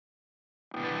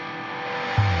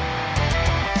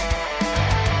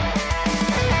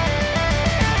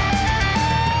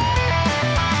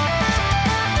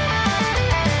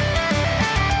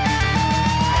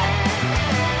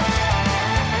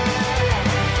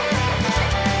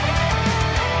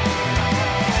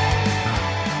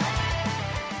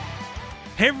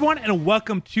Hey everyone, and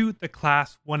welcome to the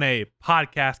Class 1A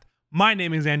podcast. My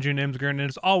name is Andrew Nimsger, and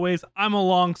as always, I'm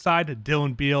alongside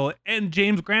Dylan Beal and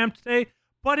James Graham today,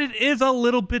 but it is a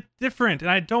little bit different, and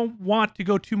I don't want to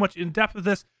go too much in depth with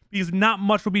this because not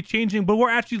much will be changing, but we're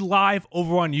actually live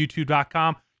over on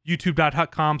youtube.com,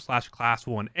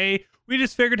 youtube.com/class1A. We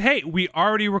just figured, hey, we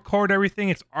already record everything.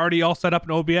 It's already all set up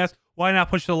in OBS. Why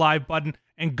not push the live button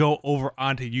and go over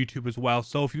onto YouTube as well?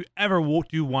 So if you ever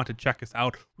do want to check us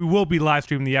out, we will be live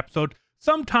streaming the episode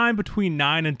sometime between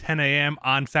 9 and 10 a.m.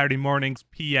 on Saturday mornings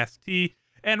PST.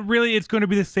 And really, it's going to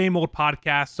be the same old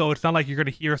podcast. So it's not like you're going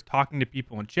to hear us talking to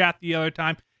people in chat the other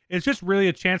time. It's just really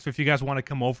a chance if you guys want to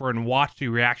come over and watch the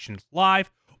reactions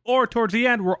live. Or towards the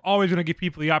end, we're always going to give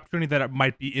people the opportunity that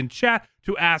might be in chat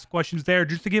to ask questions there,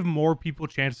 just to give more people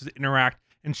chances to interact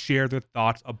and share their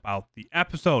thoughts about the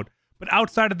episode. But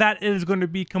outside of that, it is going to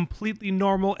be completely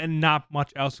normal and not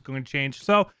much else is going to change.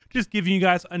 So just giving you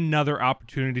guys another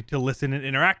opportunity to listen and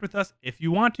interact with us if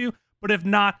you want to. But if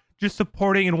not, just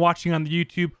supporting and watching on the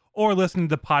YouTube or listening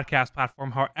to the podcast platform,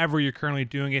 however you're currently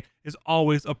doing it, is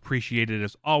always appreciated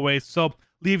as always. So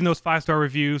leaving those 5-star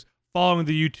reviews, following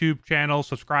the YouTube channel,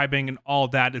 subscribing, and all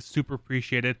of that is super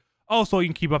appreciated. Also, you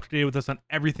can keep up to date with us on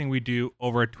everything we do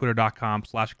over at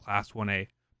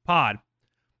twitter.com/class1apod.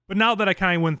 But now that I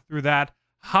kind of went through that,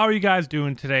 how are you guys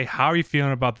doing today? How are you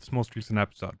feeling about this most recent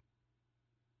episode?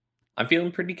 I'm feeling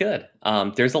pretty good.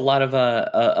 There's a lot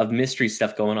of mystery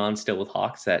stuff going on still with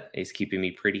Hawks that is keeping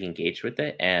me pretty engaged with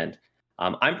it, and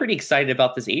I'm pretty excited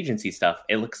about this agency stuff.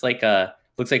 It looks like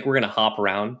we're gonna hop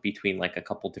around between like a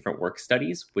couple different work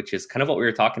studies, which is kind of what we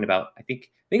were talking about. I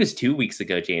think it was 2 weeks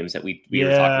ago, James, that we were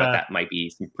talking about that might be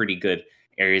some pretty good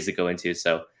areas to go into.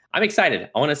 So I'm excited.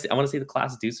 I want to see the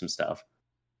class do some stuff.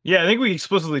 Yeah, I think we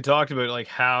explicitly talked about like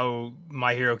how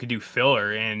My Hero could do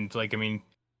filler, and like, I mean,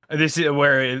 this is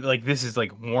where this is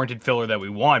like warranted filler that we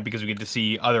want because we get to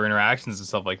see other interactions and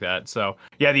stuff like that. So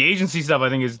yeah, the agency stuff I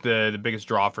think is the biggest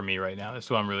draw for me right now. That's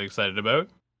what I'm really excited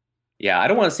about. Yeah, I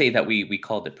don't want to say that we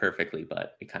called it perfectly,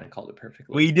 but we kind of called it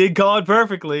perfectly. We did call it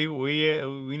perfectly.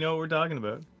 We know what we're talking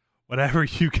about. Whatever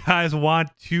you guys want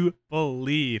to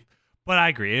believe. But I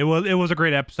agree. It was a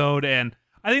great episode, and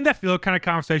I think that filler kind of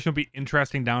conversation will be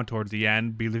interesting down towards the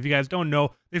end, because if you guys don't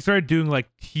know, they started doing like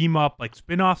team up, like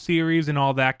spin-off series and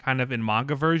all that kind of in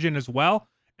manga version as well.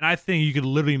 And I think you could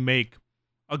literally make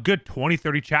a good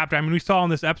 20-30 chapter. I mean, we saw in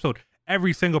this episode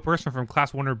every single person from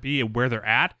Class 1B and where they're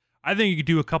at. I think you could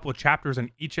do a couple of chapters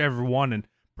in each and every one and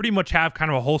pretty much have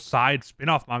kind of a whole side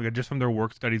spin-off manga just from their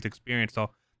work studies experience. So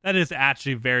that is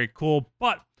actually very cool.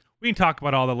 But we can talk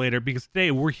about all that later, because today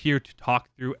we're here to talk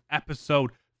through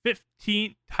episode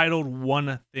 15, titled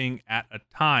One Thing at a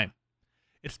Time.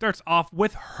 It starts off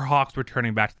with Hawks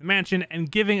returning back to the mansion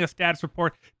and giving a status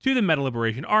report to the Meta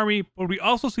Liberation Army, but we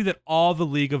also see that all the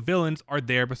League of Villains are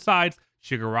there besides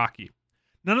Shigaraki.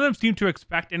 None of them seem to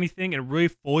expect anything and really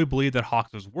fully believe that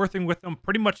Hawks is working with them,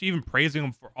 pretty much even praising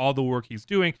him for all the work he's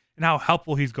doing and how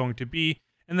helpful he's going to be.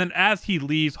 And then as he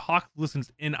leaves, Hawks listens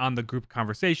in on the group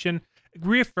conversation,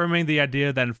 reaffirming the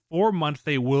idea that in 4 months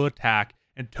they will attack,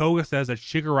 and Toga says that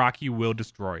Shigaraki will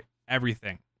destroy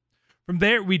everything. From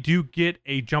there, we do get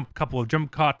a couple of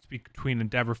jump cuts between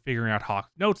Endeavor figuring out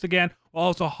Hawk's notes again, while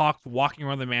also Hawk's walking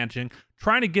around the mansion,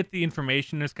 trying to get the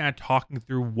information and just kind of talking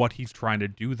through what he's trying to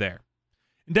do there.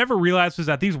 Endeavor realizes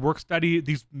that these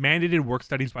mandated work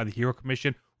studies by the Hero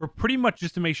Commission were pretty much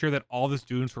just to make sure that all the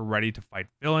students were ready to fight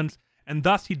villains, and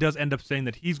thus he does end up saying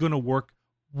that he's going to work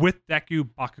with Deku,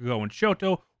 Bakugo, and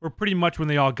Shoto, where pretty much when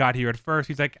they all got here at first,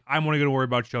 he's like, I'm only going to worry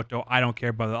about Shoto. I don't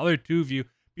care about the other two of you,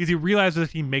 because he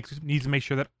realizes he needs to make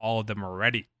sure that all of them are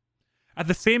ready. At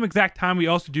the same exact time, we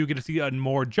also do get to see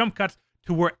more jump cuts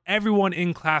to where everyone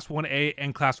in Class 1A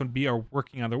and Class 1B are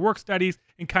working on their work studies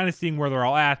and kind of seeing where they're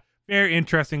all at. Very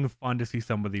interesting and fun to see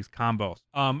some of these combos.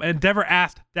 Endeavor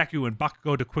asked Deku and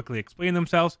Bakugo to quickly explain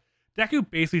themselves.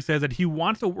 Deku basically says that he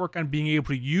wants to work on being able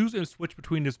to use and switch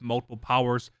between his multiple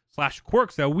powers /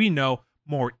 quirks that we know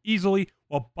more easily,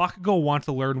 while Bakugo wants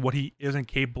to learn what he isn't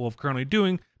capable of currently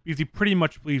doing, because he pretty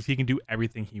much believes he can do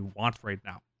everything he wants right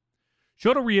now.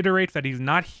 Shoto reiterates that he's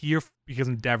not here because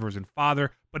Endeavor is his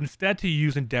father, but instead to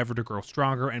use Endeavor to grow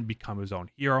stronger and become his own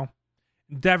hero.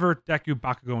 Endeavor, Deku,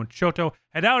 Bakugo, and Shoto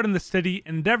head out in the city,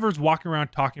 and Endeavor's walking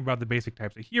around talking about the basic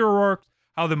types of hero works,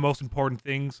 how the most important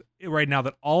things right now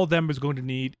that all of them is going to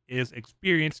need is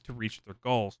experience to reach their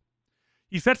goals.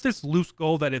 He sets this loose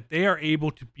goal that if they are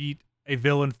able to beat a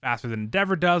villain faster than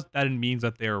Endeavor does, that it means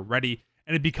that they are ready,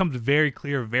 and it becomes very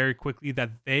clear very quickly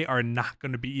that they are not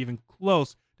going to be even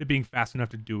close to being fast enough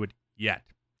to do it yet.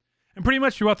 And pretty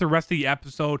much throughout the rest of the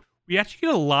episode, we actually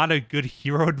get a lot of good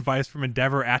hero advice from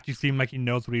Endeavor. Actually seemed like he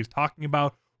knows what he's talking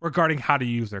about regarding how to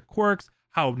use their quirks,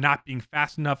 how not being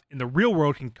fast enough in the real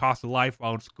world can cost a life,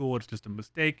 while in school it's just a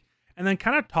mistake. And then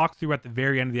kind of talks through at the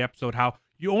very end of the episode how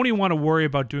you only want to worry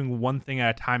about doing one thing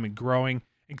at a time and growing,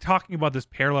 and talking about this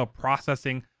parallel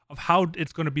processing of how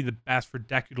it's going to be the best for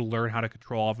Deku to learn how to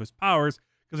control all of his powers,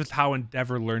 because it's how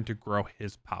Endeavor learned to grow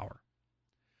his power.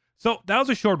 So that was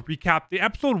a short recap. The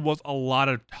episode was a lot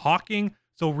of talking,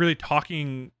 so really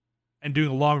talking and doing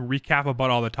a long recap about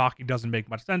all the talking doesn't make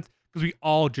much sense because we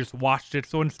all just watched it.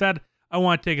 So instead, I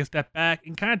want to take a step back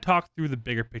and kind of talk through the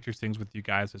bigger picture things with you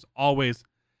guys as always.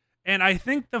 And I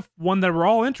think the one that we're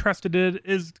all interested in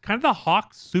is kind of the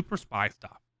Hawks super spy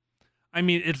stuff. I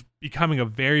mean, it's becoming a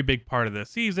very big part of the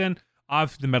season.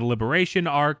 Obviously, the Meta Liberation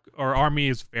arc or army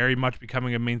is very much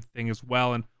becoming a main thing as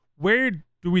well. And where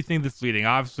do we think this is leading?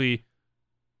 Obviously,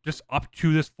 just up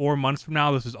to this 4 months from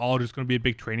now, this is all just going to be a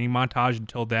big training montage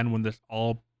until then when this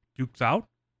all dukes out.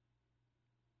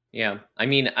 Yeah, I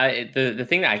mean, the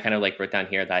thing that I kind of like wrote down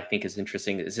here that I think is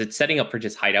interesting is it's setting up for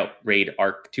just Hideout Raid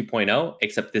Arc 2.0,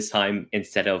 except this time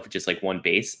instead of just like one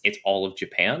base, it's all of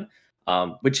Japan,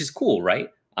 which is cool, right?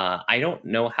 I don't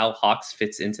know how Hawks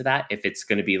fits into that. If it's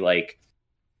going to be like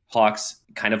Hawks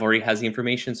kind of already has the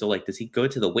information, so like, does he go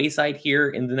to the wayside here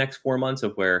in the next 4 months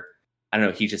of where I don't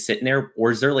know, he's just sitting there,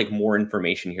 or is there like more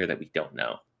information here that we don't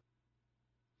know?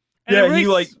 And Yeah, really he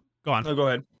like go on. Oh, go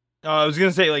ahead. I was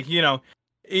gonna say, like, you know,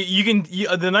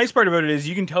 the nice part about it is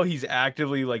you can tell he's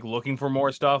actively like looking for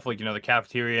more stuff, like, you know, the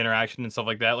cafeteria interaction and stuff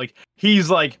like that. Like he's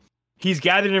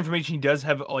gathered information. He does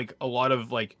have like a lot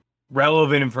of like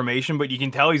relevant information, but you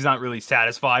can tell he's not really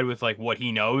satisfied with like what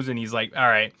he knows, and he's like, all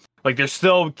right, like they're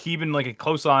still keeping like a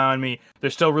close eye on me. They're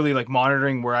still really like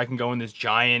monitoring where I can go in this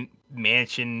giant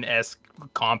mansion-esque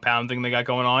compound thing they got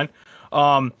going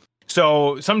on.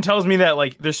 So something tells me that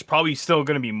like there's probably still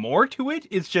going to be more to it.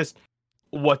 It's just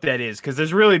what that is, because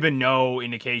there's really been no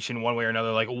indication one way or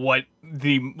another like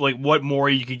what more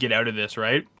you could get out of this,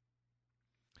 right?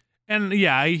 And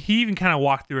yeah, he even kind of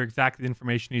walked through exactly the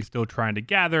information he's still trying to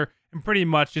gather. And pretty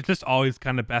much it's just always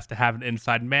kind of best to have an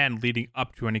inside man leading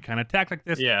up to any kind of attack like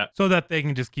this. Yeah. So that they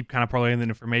can just keep kind of parlaying the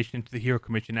information to the Hero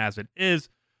Commission as it is.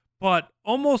 But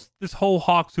almost this whole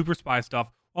Hawk super spy stuff,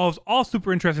 while it was all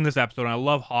super interesting this episode, and I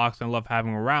love Hawks and I love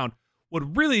having them around,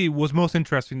 what really was most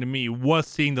interesting to me was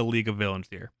seeing the League of Villains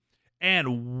here.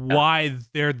 And why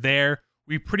they're there.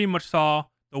 We pretty much saw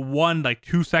the one like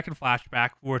 2-second flashback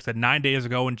where it said 9 days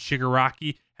ago when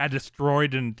Shigaraki had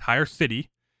destroyed an entire city.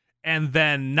 And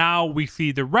then now we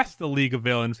see the rest of the League of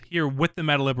Villains here with the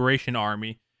Meta Liberation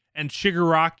Army. And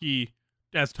Shigaraki,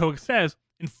 as Toga says,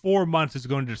 in 4 months is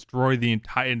going to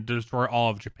destroy all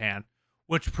of Japan.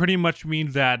 Which pretty much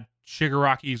means that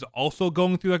Shigaraki is also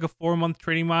going through like a 4-month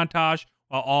training montage,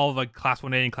 while all of like Class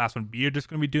 1A and Class 1B are just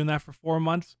going to be doing that for 4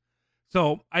 months.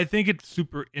 So I think it's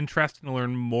super interesting to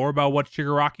learn more about what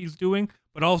Shigaraki's doing,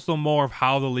 but also more of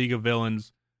how the League of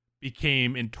Villains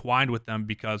became entwined with them,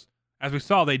 because as we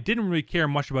saw, they didn't really care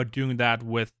much about doing that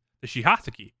with the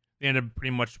Shihasuki. They ended up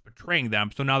pretty much betraying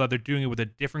them. So now that they're doing it with a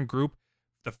different group,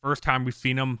 the first time we've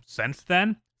seen them since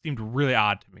then, seemed really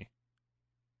odd to me.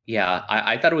 Yeah,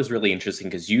 I thought it was really interesting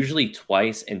because usually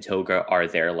Twice and Toga are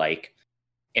their like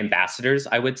ambassadors,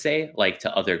 I would say, like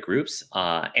to other groups.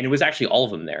 And it was actually all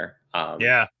of them there.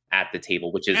 At the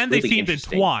table, which is and really they seemed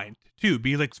entwined too.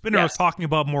 Because like Spinner was talking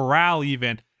about morale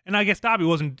even, and I guess Dabi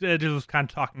wasn't. Just kind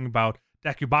of talking about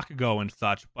Deku Bakugo and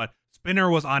such. But Spinner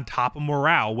was on top of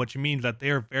morale, which means that they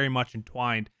are very much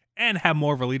entwined and have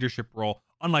more of a leadership role,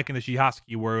 unlike in the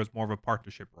Shihasuki where it was more of a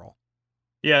partnership role.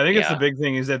 Yeah, I think it's the big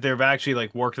thing is that they've actually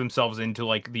like worked themselves into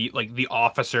like the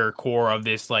officer core of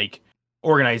this like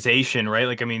organization, right?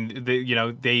 Like, I mean,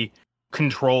 they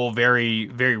control very,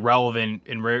 very relevant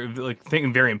and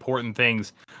very important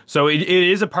things. So it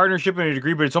is a partnership in a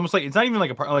degree, but it's almost like it's not even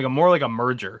like a more like a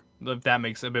merger, if that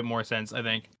makes a bit more sense, I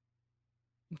think.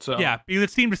 So yeah, because it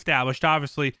seemed established.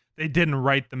 Obviously, they didn't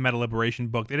write the Meta Liberation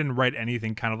book. They didn't write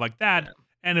anything kind of like that,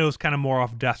 and it was kind of more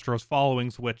off Destro's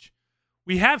followings, which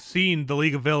we have seen the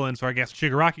League of Villains, or I guess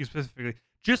Shigaraki specifically,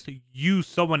 just use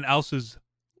someone else's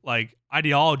like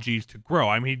ideologies to grow.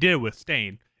 I mean, he did it with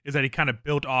Stain, is that he kind of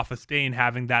built off of Stain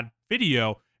having that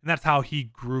video, and that's how he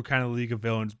grew kind of the League of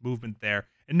Villains movement there.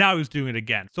 And now he's doing it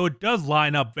again. So it does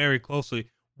line up very closely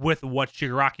with what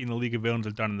Shigaraki and the League of Villains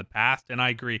have done in the past. And I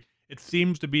agree. It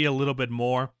seems to be a little bit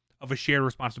more of a shared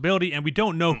responsibility, and we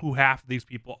don't know who half of these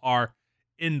people are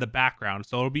in the background.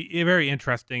 So it'll be very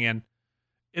interesting, and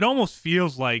it almost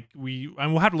feels like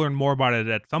we'll have to learn more about it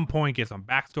at some point, get some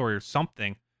backstory or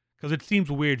something, because it seems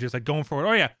weird just like going forward.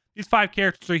 Oh yeah, these 5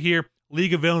 characters are here.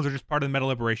 League of Villains are just part of the Meta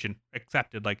Liberation.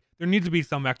 Accepted. Like, there needs to be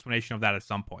some explanation of that at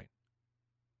some point.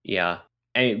 Yeah.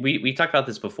 And we talked about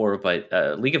this before, but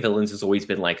League of Villains has always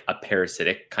been like a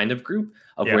parasitic kind of group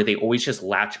of where they always just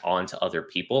latch on to other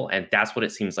people. And that's what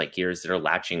it seems like here is they're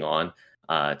latching on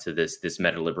to this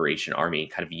Meta Liberation army,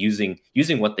 kind of using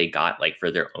what they got like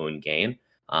for their own gain.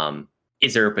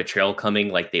 Is there a betrayal coming?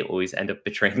 Like they always end up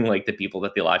betraying like the people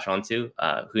that they latch onto.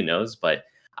 Who knows? But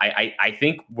I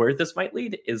think where this might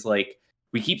lead is like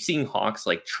we keep seeing Hawks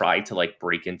like try to like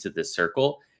break into this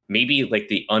circle. Maybe like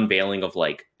the unveiling of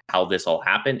like how this all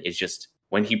happened is just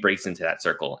when he breaks into that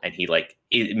circle and he like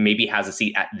maybe has a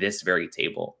seat at this very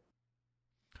table.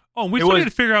 Oh, we still need to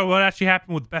figure out what actually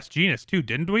happened with Best Jeanist too,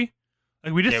 didn't we?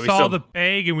 Like we just saw the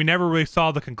bag and we never really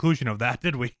saw the conclusion of that,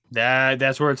 did we?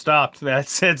 That's where it stopped.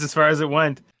 That's as far as it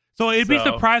went. So it'd be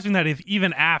surprising that if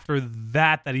even after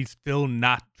that he's still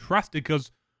not trusted,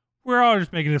 because we're all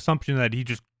just making an assumption that he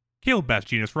just killed Best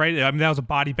Jeanist, right? I mean, that was a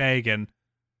body bag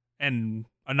and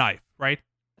a knife, right?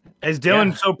 As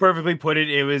Dylan so perfectly put it,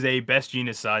 it was a Best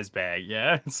Jeanist size bag.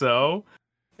 Yeah. So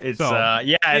it's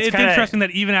it's interesting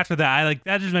that even after that,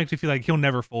 that just makes me feel like he'll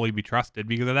never fully be trusted,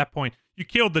 because at that point you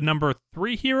killed the number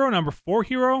 3 hero, number 4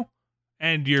 hero,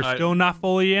 and you're still not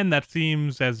fully in. That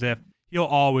seems as if he'll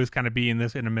always kind of be in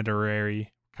this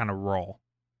intermediary kind of role.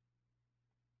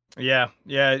 Yeah.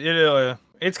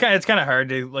 It's kind of hard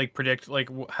to like predict like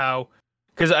how,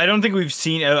 because I don't think we've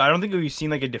seen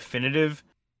like a definitive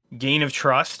gain of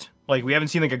trust. Like we haven't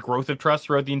seen like a growth of trust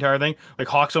throughout the entire thing. Like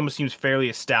Hawks almost seems fairly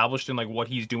established in like what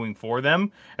he's doing for them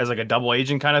as like a double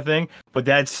agent kind of thing, but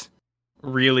that's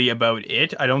really about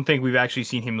it. I don't think we've actually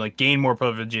seen him like gain more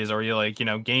privileges or like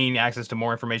gain access to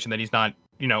more information that he's not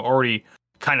already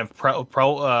kind of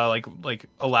like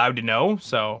allowed to know.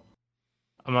 So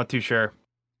I'm not too sure.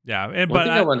 Yeah,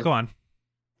 but go on.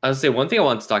 I was say one thing I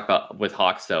want to talk about with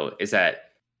Hawks though is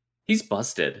that he's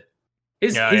busted.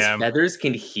 His feathers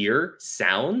can hear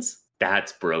sounds.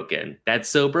 That's broken. That's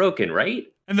so broken, right?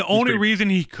 And the only reason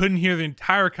he couldn't hear the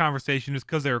entire conversation is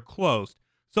because they were closed.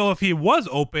 So if he was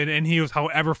open and he was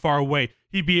however far away,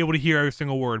 he'd be able to hear every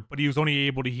single word, but he was only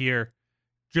able to hear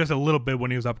just a little bit when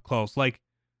he was up close. Like,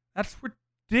 that's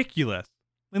ridiculous.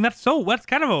 And that's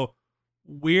kind of a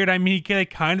weird, I mean, he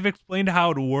kind of explained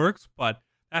how it works, but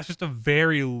that's just a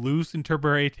very loose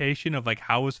interpretation of like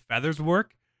how his feathers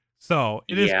work. So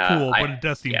it is cool, but it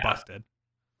does seem busted.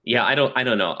 Yeah, I don't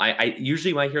know. I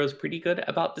usually my hero's pretty good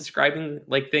about describing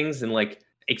like things and like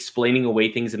explaining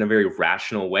away things in a very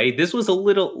rational way. This was a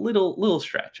little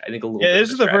stretch. I think a little. Yeah, this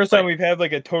is the first time we've had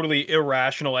like a totally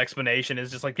irrational explanation.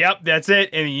 It's just like, yep, that's it,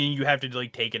 and you have to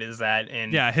like take it as that.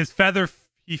 And yeah, his feather.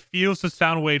 He feels the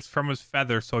sound waves from his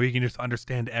feather, so he can just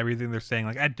understand everything they're saying.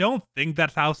 Like, I don't think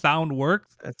that's how sound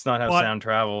works. That's not how sound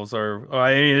travels, or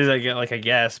I mean, it is like I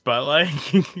guess, but like,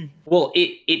 well,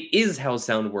 it is how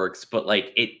sound works, but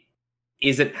like it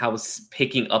isn't how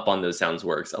picking up on those sounds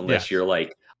works unless you're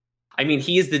like, I mean,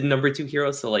 he is the number 2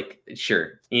 hero, so like,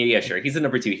 sure, he's the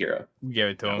number 2 hero. Give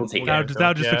it to him. We'll take that just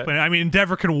explain it. I mean,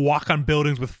 Endeavor can walk on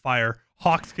buildings with fire.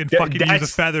 Hawks can fucking use a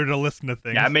feather to listen to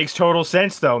things. That makes total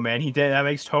sense, though, man. That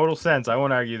makes total sense. I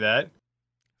won't argue that.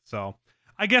 So,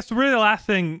 I guess really the last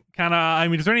thing, kind of, I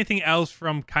mean, is there anything else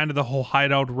from kind of the whole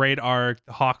hideout raid arc,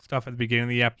 the Hawk stuff at the beginning of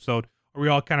the episode? Are we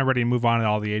all kind of ready to move on to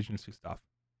all the agency stuff?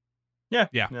 Yeah.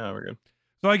 No, we're good.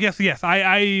 So I guess, yes, I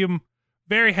am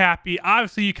very happy.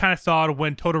 Obviously, you kind of saw it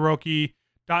when Todoroki,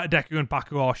 Deku, and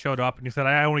Bakugo all showed up, and you said,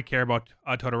 I only care about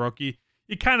Todoroki.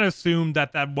 You kind of assumed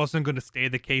that wasn't going to stay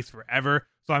the case forever.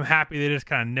 So I'm happy they just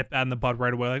kind of nipped that in the bud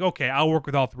right away. Like, okay, I'll work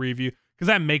with all 3 of you, because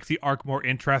that makes the arc more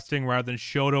interesting rather than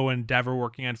Shoto and Endeavor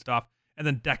working on stuff, and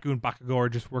then Deku and Bakugo are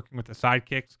just working with the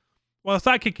sidekicks. While the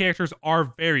sidekick characters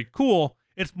are very cool,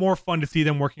 it's more fun to see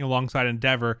them working alongside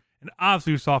Endeavor. And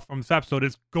obviously, we saw from this episode,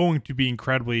 it's going to be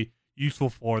incredibly useful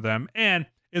for them, and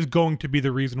is going to be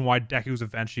the reason why Deku's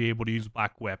eventually able to use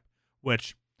Black Whip,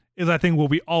 which is, I think, what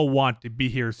we all want to be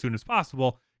here as soon as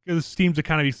possible, because it seems to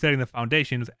kind of be setting the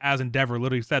foundations, as Endeavor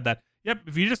literally said that, yep,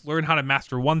 if you just learn how to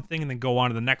master one thing and then go on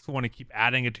to the next one and keep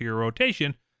adding it to your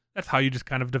rotation, that's how you just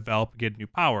kind of develop and get new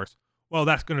powers. Well,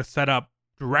 that's going to set up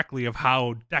directly of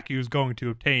how Deku is going to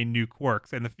obtain new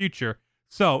quirks in the future,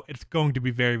 so it's going to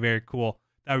be very, very cool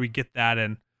that we get that,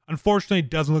 and unfortunately, it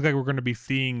doesn't look like we're going to be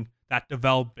seeing that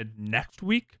development next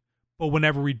week, but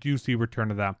whenever we do see Return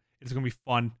to them, it's going to be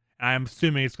fun. And I'm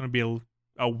assuming it's going to be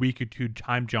a week or 2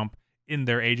 time jump in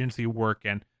their agency work,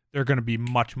 and they're going to be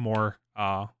much more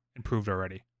improved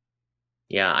already.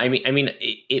 Yeah, I mean,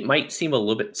 it might seem a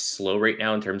little bit slow right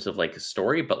now in terms of like a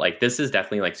story, but like this is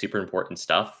definitely like super important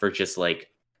stuff for just like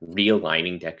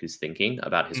realigning Deku's thinking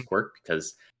about his quirk,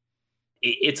 because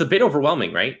it's a bit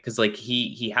overwhelming, right? Because like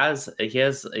he has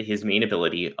his main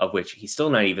ability, of which he's still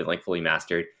not even like fully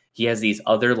mastered. He has these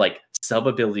other like sub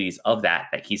abilities of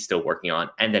that he's still working on,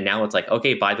 and then now it's like,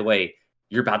 okay, by the way,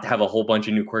 you're about to have a whole bunch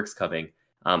of new quirks coming.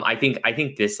 I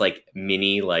think this like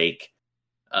mini like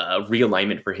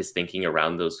realignment for his thinking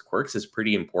around those quirks is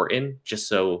pretty important, just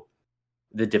so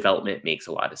the development makes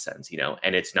a lot of sense,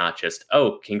 and it's not just,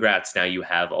 oh, congrats, now you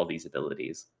have all these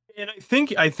abilities. And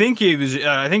I think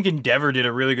Endeavor did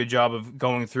a really good job of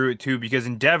going through it too, because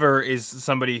Endeavor is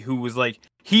somebody who was like,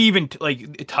 he even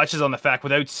like touches on the fact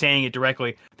without saying it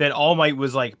directly that All Might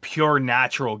was like pure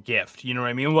natural gift. You know what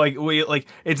I mean? Like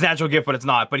it's natural gift, but it's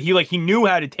not. But he knew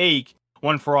how to take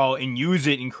One for All and use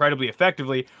it incredibly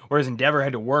effectively, whereas Endeavor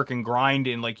had to work and grind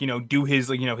and like do his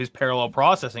his parallel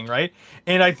processing, right?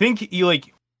 And I think he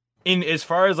like, in as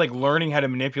far as like learning how to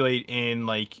manipulate and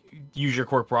like use your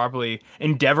quirk properly,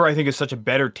 Endeavor I think is such a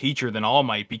better teacher than All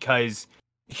Might, because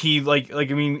he like I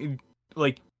mean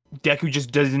like Deku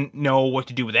just doesn't know what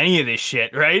to do with any of this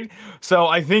shit, right? So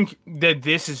I think that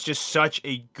this is just such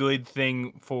a good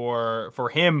thing for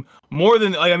him, more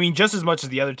than like, I mean, just as much as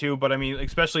the other two, but I mean,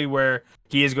 especially where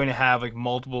he is going to have like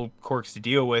multiple quirks to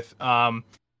deal with.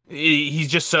 He's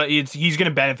just he's going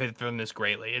to benefit from this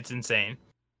greatly. It's insane.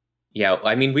 Yeah,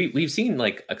 I mean, we've seen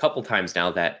like a couple times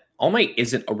now that All Might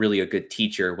isn't really a good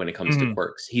teacher when it comes to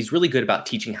quirks. He's really good about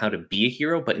teaching how to be a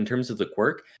hero, but in terms of the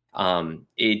quirk,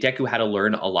 Deku had to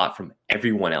learn a lot from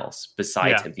everyone else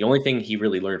besides him. The only thing he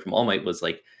really learned from All Might was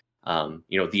like,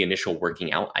 the initial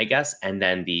working out, I guess, and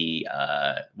then the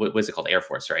what was it called, Air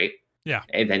Force, right? Yeah,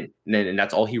 and then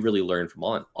that's all he really learned from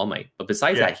All Might. But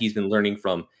besides that, he's been learning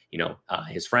from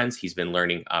his friends. He's been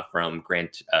learning from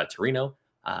Grant Torino.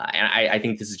 And I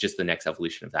think this is just the next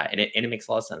evolution of that, and it makes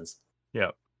a lot of sense.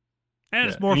 Yeah, and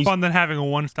it's more fun than having a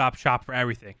one-stop shop for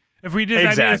everything. If we did,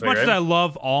 exactly, as much as I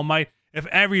love All Might, if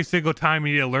every single time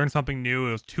you need to learn something new,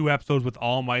 it was 2 episodes with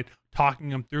All Might talking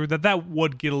them through, that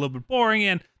would get a little bit boring,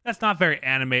 and that's not very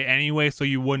anime anyway, so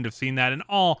you wouldn't have seen that in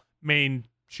all main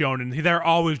shonen. They're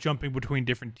always jumping between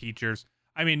different teachers.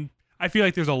 I mean, I feel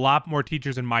like there's a lot more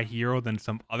teachers in My Hero than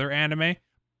some other anime,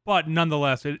 but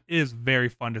nonetheless, it is very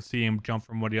fun to see him jump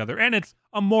from one to the other, and it's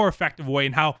a more effective way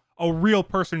in how a real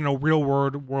person in a real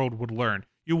world would learn.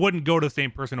 You wouldn't go to the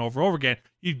same person over and over again.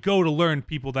 You'd go to learn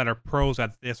people that are pros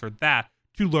at this or that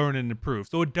to learn and improve.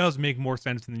 So it does make more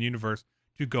sense in the universe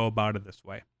to go about it this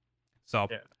way. So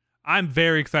I'm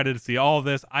very excited to see all of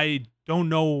this. I don't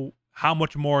know how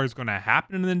much more is going to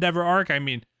happen in the Endeavor arc. I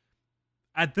mean,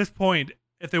 at this point,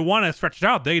 if they want to stretch it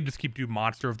out, they could just keep doing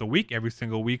Monster of the Week every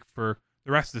single week for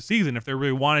the rest of the season if they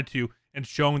really wanted to, and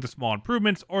showing the small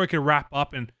improvements, or it could wrap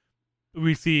up and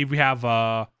we're seeing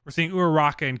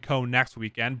Uraraka and Ko next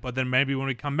weekend, but then maybe when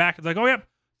we come back, it's like, oh yep,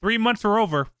 3 months are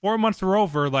over, 4 months are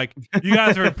over, like you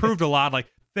guys have improved a lot. Like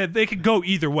they could go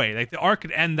either way. Like the arc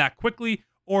could end that quickly,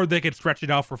 or they could stretch it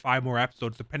out for 5 more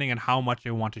episodes, depending on how much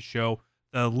they want to show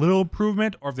the little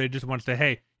improvement, or if they just want to say,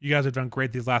 hey, you guys have done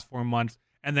great these last 4 months,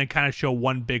 and then kind of show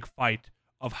one big fight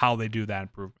of how they do that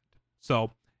improvement.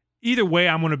 So either way,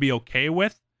 I'm going to be okay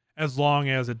with, as long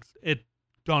as it's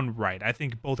done right. I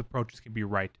think both approaches can be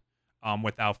right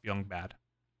without feeling bad.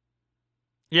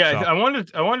 Yeah, so. I wanted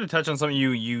to touch on something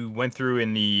you went through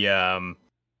in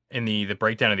the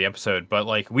breakdown of the episode, but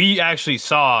like we actually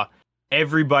saw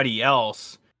everybody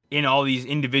else in all these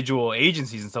individual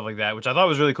agencies and stuff like that, which I thought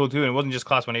was really cool too. And it wasn't just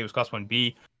Class 1A, it was Class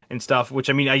 1B and stuff, which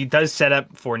I mean, it does set up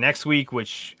for next week,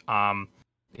 which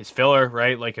is filler,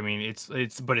 right? Like, I mean,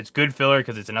 it's good filler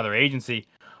because it's another agency.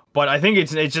 But I think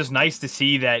it's just nice to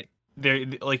see that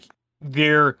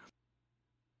they're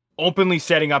openly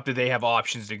setting up that they have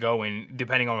options to go in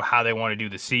depending on how they want to do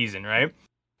the season, right?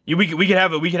 We could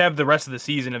have the rest of the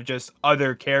season of just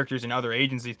other characters and other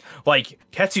agencies, like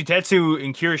Tetsu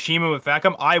and Kirishima with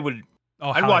Facom.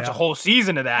 I'd watch a whole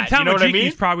season of that. You know what I mean?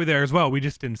 He's probably there as well. We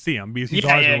just didn't see him because he's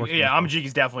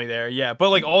Amajiki's definitely there. Yeah, but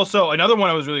like also another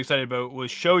one I was really excited about was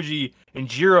Shoji and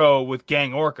Jiro with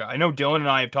Gang Orca. I know Dylan and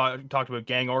I have talked about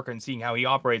Gang Orca and seeing how he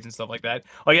operates and stuff like that.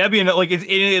 Like that'd be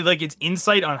it's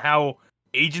insight on how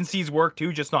agencies work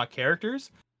too, just not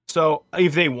characters. So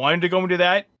if they wanted to go into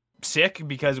that, sick,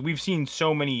 because we've seen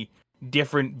so many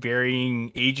different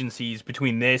varying agencies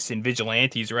between this and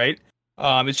Vigilantes, right?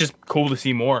 It's just cool to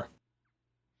see more.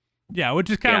 Yeah, which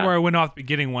is kind of where I went off the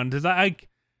beginning one. Because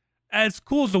as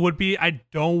cool as it would be, I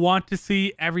don't want to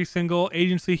see every single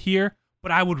agency here,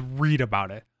 but I would read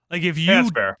about it. Like if you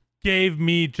gave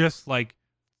me just like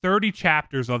 30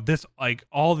 chapters of this, like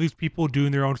all these people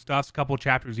doing their own stuff, a couple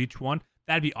chapters each one,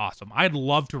 that'd be awesome. I'd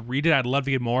love to read it. I'd love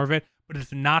to get more of it, but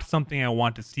it's not something I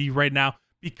want to see right now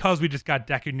because we just got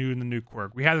Deku New and the new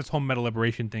quirk. We have this whole Meta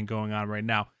Liberation thing going on right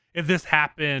now. If this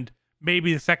happened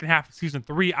maybe the second half of season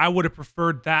 3, I would have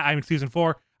preferred that. I mean, season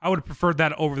 4, I would have preferred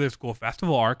that over the School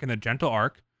Festival arc and the Gentle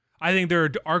arc. I think there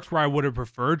are arcs where I would have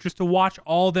preferred just to watch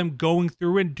all of them going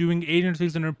through and doing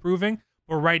agencies and improving.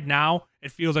 But right now,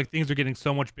 it feels like things are getting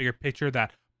so much bigger picture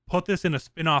that put this in a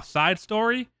spin-off side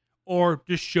story or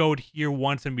just show it here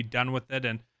once and be done with it.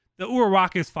 And the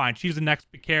Uraraka is fine. She's the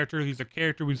next big character. He's a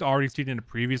character we've already seen in a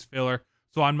previous filler.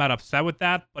 So I'm not upset with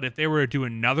that. But if they were to do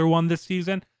another one this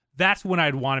season, that's when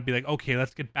I'd want to be like, okay,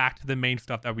 let's get back to the main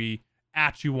stuff that we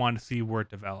actually want to see where it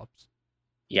develops.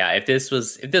 Yeah, if this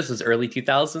was early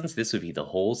 2000s, this would be the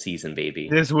whole season, baby.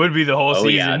 This would be the whole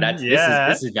season.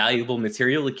 This is valuable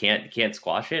material. You can't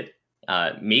squash it.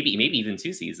 Maybe even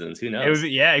 2 seasons. Who knows?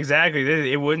 Yeah,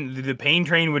 exactly. It wouldn't. The pain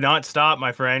train would not stop,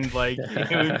 my friend. Like,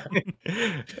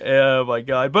 oh my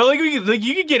god! But you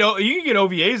could get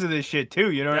OVAs of this shit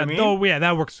too. You know what I mean? Oh yeah,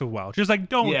 that works so well. Just like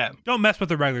don't mess with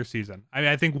the regular season. I mean,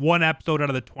 I think one episode out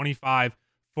of the 25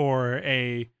 for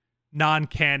a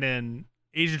non-canon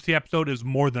agency episode is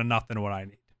more than enough than what I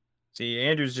need. See,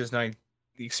 Andrew's just not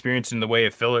experienced in the way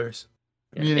of fillers.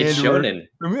 Yeah, it's shonen.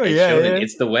 Shonen.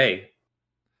 It's the way.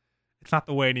 It's not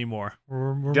the way anymore.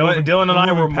 Dylan and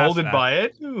I were molded by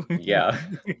it. Yeah.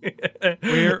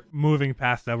 We're moving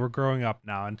past that. We're growing up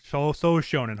now, and so is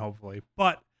shonen, hopefully.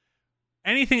 But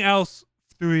anything else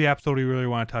through the episode we really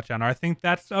want to touch on? I think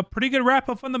that's a pretty good wrap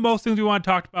up on the most things we want to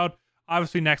talk about.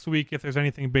 Obviously, next week, if there's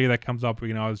anything big that comes up, we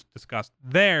can always discuss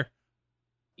there.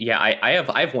 Yeah, I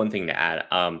have one thing to add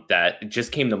that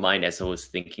just came to mind as I was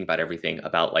thinking about everything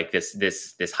about like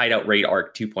this Hideout Raid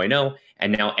arc 2.0,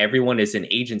 and now everyone is in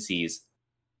agencies,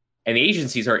 and the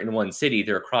agencies are in one city.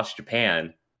 They're across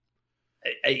Japan.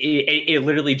 It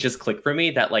literally just clicked for me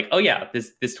that like, oh yeah,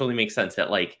 this totally makes sense. That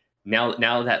like now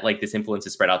that like this influence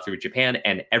is spread out through Japan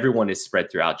and everyone is spread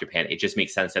throughout Japan, it just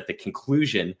makes sense that the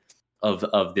conclusion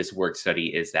of this work study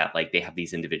is that like they have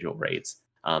these individual raids.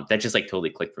 That just like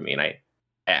totally clicked for me, and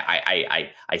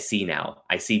I see now.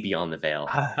 I see beyond the veil.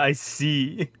 I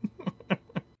see.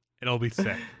 It'll be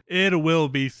sick. It will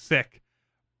be sick.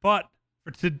 But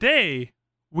for today,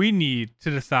 we need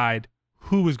to decide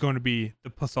who is going to be the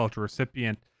Plus Ultra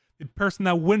recipient. The person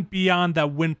that went beyond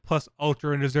that win Plus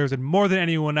Ultra and deserves it more than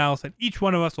anyone else. And each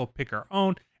one of us will pick our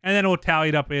own. And then we'll tally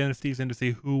it up in the season to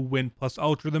see who win Plus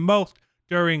Ultra the most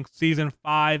during season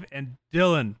 5. And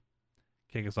Dylan,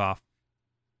 kick us off.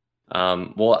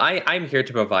 Well, I'm here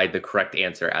to provide the correct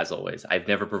answer as always. I've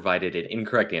never provided an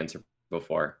incorrect answer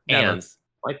before. Never. And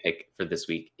my pick for this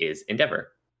week is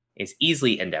Endeavor. It's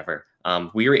easily Endeavor.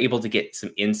 We were able to get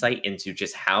some insight into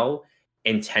just how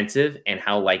intensive and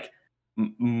how like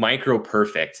micro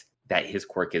perfect that his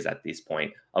quirk is at this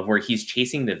point, of where he's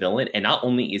chasing the villain. And not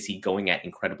only is he going at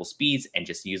incredible speeds and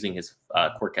just using his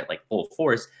quirk at like full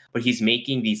force, but he's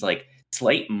making these like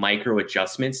slight micro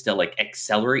adjustments to like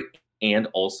accelerate and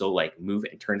also like move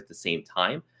and turn at the same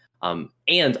time.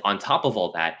 And on top of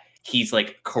all that, he's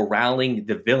like corralling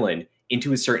the villain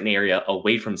into a certain area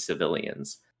away from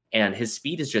civilians. And his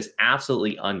speed is just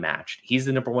absolutely unmatched. He's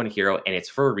the number 1 hero, and it's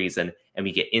for a reason. And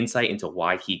we get insight into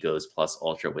why he goes Plus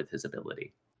Ultra with his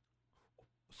ability.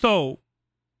 So,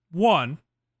 1,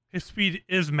 his speed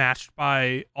is matched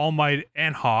by All Might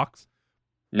and Hawks.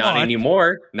 Not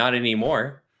anymore. Not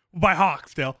anymore. By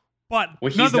Hawks still. But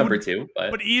well, he's number 2.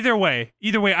 But either way,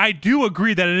 I do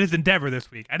agree that it is Endeavor this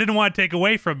week. I didn't want to take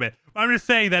away from it. I'm just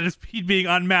saying that his speed being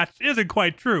unmatched isn't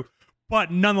quite true.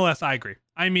 But nonetheless, I agree.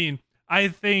 I mean, I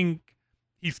think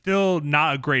he's still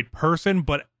not a great person,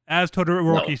 but as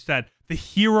Todoroki said, the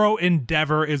hero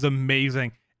Endeavor is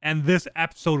amazing. And this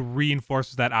episode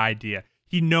reinforces that idea.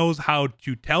 He knows how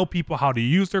to tell people how to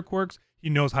use their quirks. He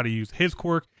knows how to use his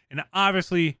quirk. And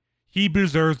obviously, he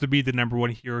deserves to be the number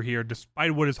 1 hero here,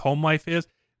 despite what his home life is.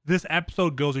 This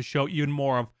episode goes to show even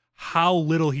more of how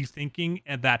little he's thinking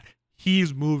and that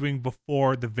he's moving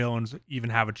before the villains even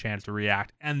have a chance to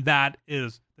react. And that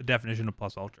is the definition of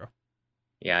Plus Ultra.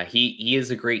 Yeah, he is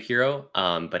a great hero,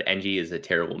 but Enji is a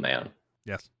terrible man.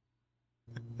 Yes.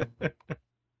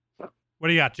 What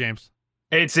do you got, James?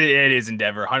 It is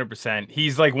Endeavor, 100%.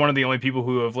 He's like one of the only people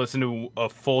who have listened to a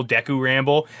full Deku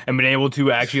ramble and been able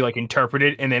to actually like interpret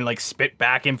it and then like spit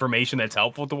back information that's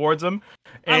helpful towards him.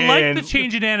 I like the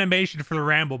change in animation for the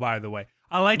ramble, by the way.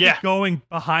 I like it going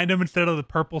behind him instead of the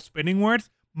purple spinning words.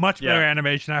 Much better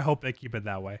animation. I hope they keep it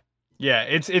that way. Yeah,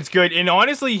 it's good. And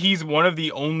honestly, he's one of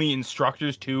the only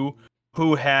instructors too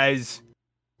who has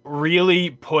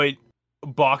really put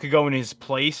Bakugo in his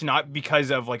place, not because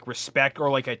of like respect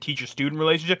or like a teacher-student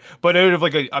relationship, but out of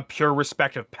like a pure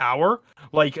respect of power.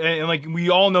 Like, and like we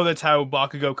all know that's how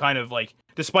Bakugo kind of like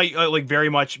despite like very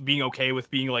much being okay with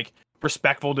being like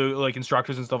respectful to like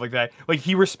instructors and stuff like that. Like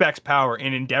he respects power,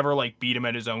 and Endeavor like beat him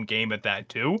at his own game at that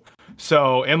too.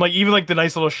 So, and like even like the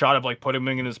nice little shot of like putting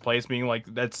him in his place, being like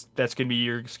that's gonna be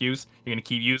your excuse. You're gonna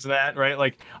keep using that, right?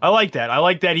 Like I like that. I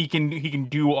like that he can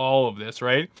do all of this,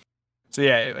 right? So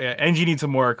yeah, NG needs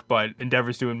some work, but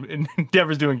Endeavor's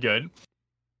doing good.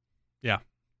 Yeah,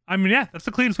 I mean, yeah, that's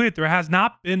a clean sweep. There has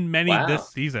not been many this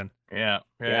season. Yeah.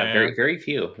 Very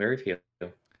few.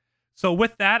 So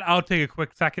with that, I'll take a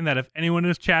quick second that if anyone in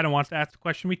this chat and wants to ask a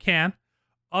question, we can.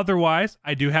 Otherwise,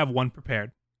 I do have one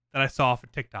prepared that I saw for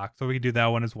TikTok, so we can do that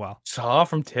one as well. Saw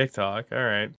from TikTok. All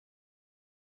right.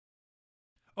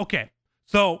 Okay,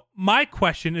 so my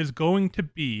question is going to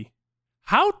be,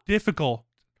 how difficult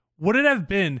would it have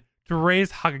been to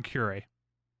raise Hagakure?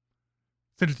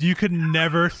 Since you could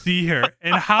never see her,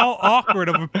 and how awkward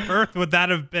of a birth would that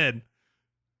have been?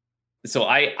 So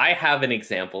I have an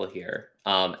example here,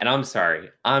 and I'm sorry.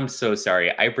 I'm so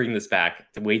sorry. I bring this back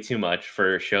way too much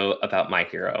for a show about My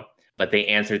Hero, but they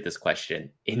answered this question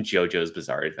in JoJo's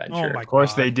Bizarre Adventure. Of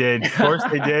course they did. Of course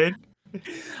they did.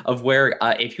 Of where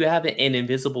if you have an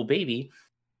invisible baby,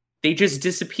 they just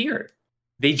disappear.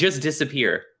 What do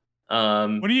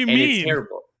you mean? It's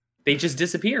terrible. They just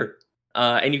disappear,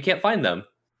 and you can't find them.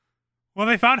 Well,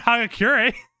 they found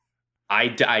Hagakure. I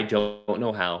don't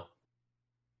know how.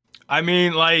 I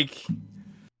mean, like,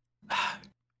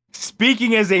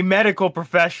 speaking as a medical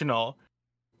professional,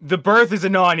 the birth is a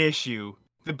non-issue.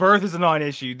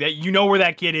 That you know where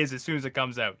that kid is as soon as it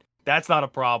comes out. That's not a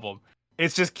problem.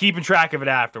 It's just keeping track of it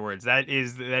afterwards. That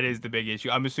is the big issue.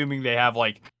 I'm assuming they have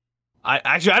like,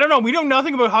 I don't know. We know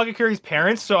nothing about Hagakure's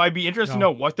parents, so I'd be interested to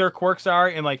know what their quirks are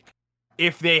and like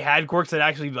if they had quirks that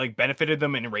actually like benefited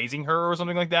them in raising her or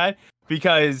something like that.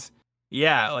 Because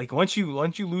yeah, like once you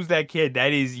lose that kid,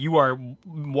 you are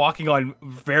walking on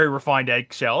very refined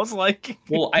eggshells. Like,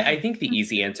 well, I think the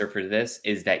easy answer for this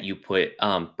is that you put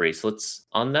bracelets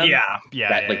on them.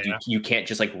 You can't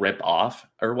just like rip off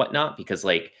or whatnot, because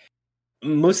like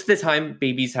most of the time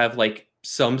babies have like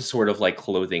some sort of like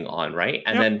clothing on, right?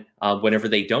 And then whenever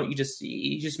they don't, you just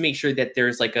make sure that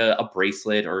there's like a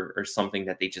bracelet or something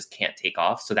that they just can't take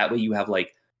off, so that way you have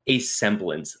like a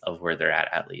semblance of where they're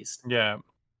at least. Yeah.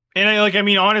 And I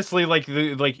mean, honestly,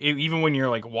 even when you're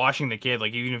like washing the kid,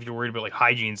 like even if you're worried about like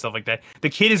hygiene and stuff like that, the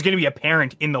kid is going to be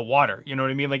apparent in the water. You know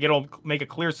what I mean? Like it'll make a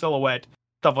clear silhouette,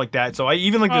 stuff like that. So I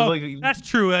even like that's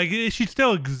true. Like she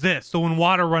still exists. So when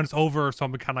water runs over or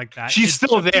something kind of like that, she's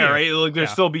still there, right? Like there'll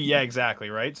still be exactly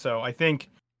right. So I think,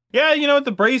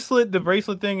 the bracelet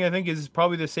thing I think is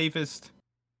probably the safest.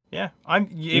 Yeah,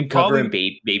 you cover in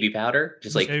baby powder,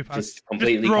 just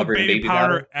completely covered in baby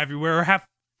powder everywhere, or have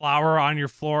flour on your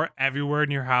floor everywhere in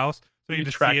your house, so you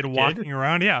just see it walking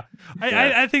around.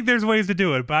 I think there's ways to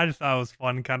do it, but I just thought it was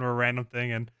fun, kind of a random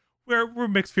thing, and we're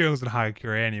mixed feelings with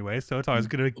Hagakure anyway, so it's always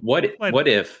good to what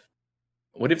if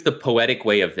the poetic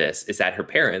way of this is that her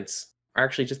parents are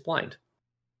actually just blind?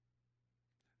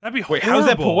 That'd be horrible. How's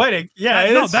that poetic?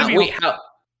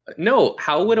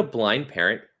 How would a blind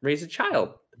parent raise a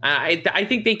child? I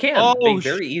think they can. They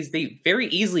very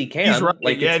easily can. He's right.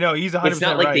 Like, he's 100% it's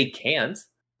not like right. they can't.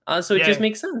 So it just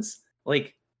makes sense.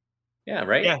 Like, yeah,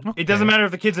 right? Yeah, okay. It doesn't matter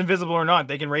if the kid's invisible or not.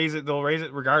 They can raise it. They'll raise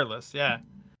it regardless. Yeah,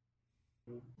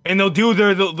 and they'll do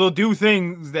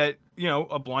things that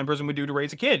a blind person would do to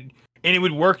raise a kid, and it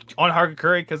would work on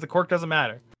Hagakure because the quirk doesn't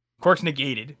matter. Quirk's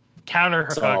negated. Counter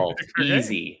her. Solved.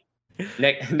 Easy.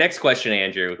 Next question,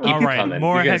 Andrew. Keep All right, coming.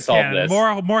 More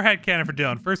headcanon. More headcanon for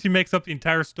Dylan. First, he makes up the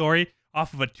entire story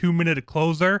off of a 2-minute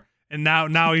closer, and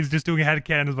now he's just doing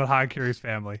headcanons about Hagakure's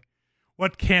family.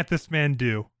 What can't this man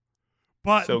do?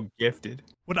 But so gifted.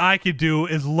 What I could do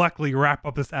is luckily wrap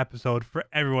up this episode for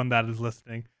everyone that is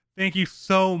listening. Thank you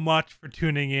so much for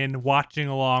tuning in, watching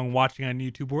along, watching on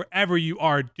YouTube, wherever you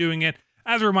are doing it.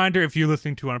 As a reminder, if you're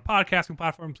listening to it on podcasting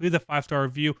platforms, leave a 5-star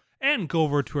review and go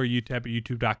over to our YouTube at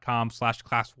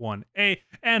youtube.com/class1a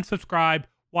and subscribe.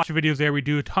 Watch the videos there. We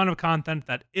do a ton of content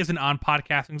that isn't on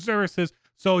podcasting services,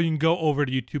 so you can go over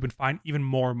to YouTube and find even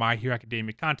more My Hero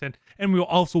Academia content. And we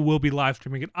will be live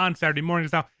streaming it on Saturday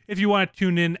mornings now. If you want to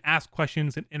tune in, ask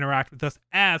questions, and interact with us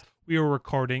as we are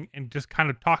recording and just kind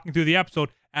of talking through the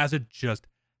episode as it just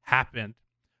happened.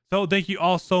 So thank you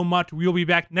all so much. We'll be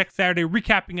back next Saturday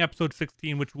recapping episode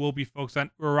 16, which will be focused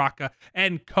on Uraraka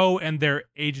and Ko and their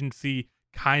agency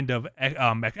kind of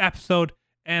episode.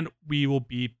 And we will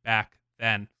be back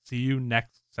then. See you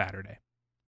next Saturday.